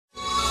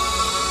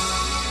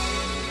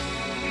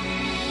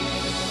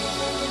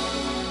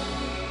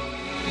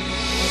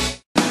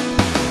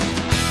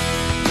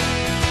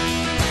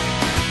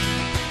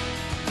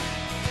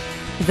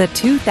The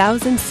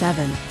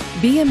 2007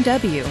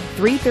 BMW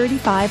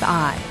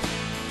 335i.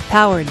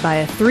 Powered by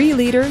a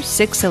 3-liter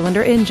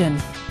 6-cylinder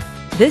engine.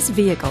 This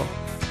vehicle,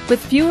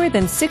 with fewer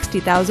than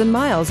 60,000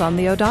 miles on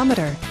the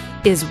odometer,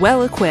 is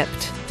well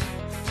equipped.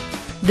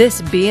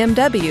 This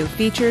BMW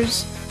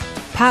features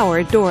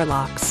power door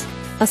locks,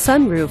 a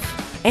sunroof,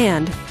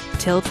 and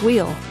tilt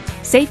wheel.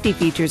 Safety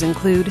features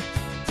include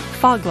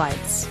fog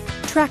lights,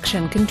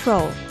 traction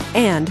control,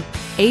 and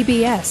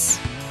ABS.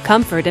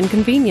 Comfort and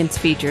convenience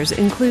features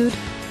include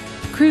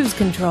cruise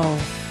control,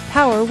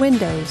 power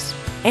windows,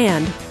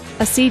 and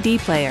a CD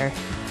player.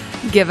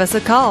 Give us a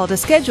call to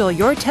schedule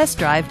your test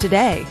drive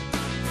today.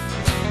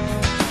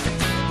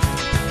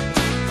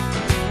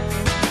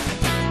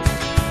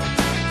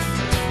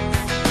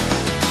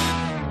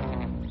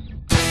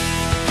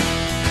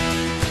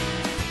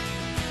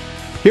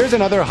 Here's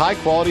another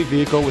high-quality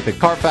vehicle with a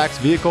Carfax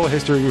Vehicle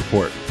History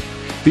Report.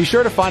 Be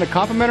sure to find a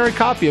complimentary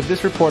copy of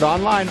this report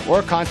online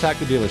or contact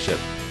the dealership.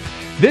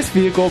 This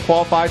vehicle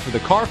qualifies for the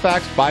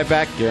Carfax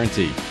Buyback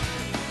Guarantee.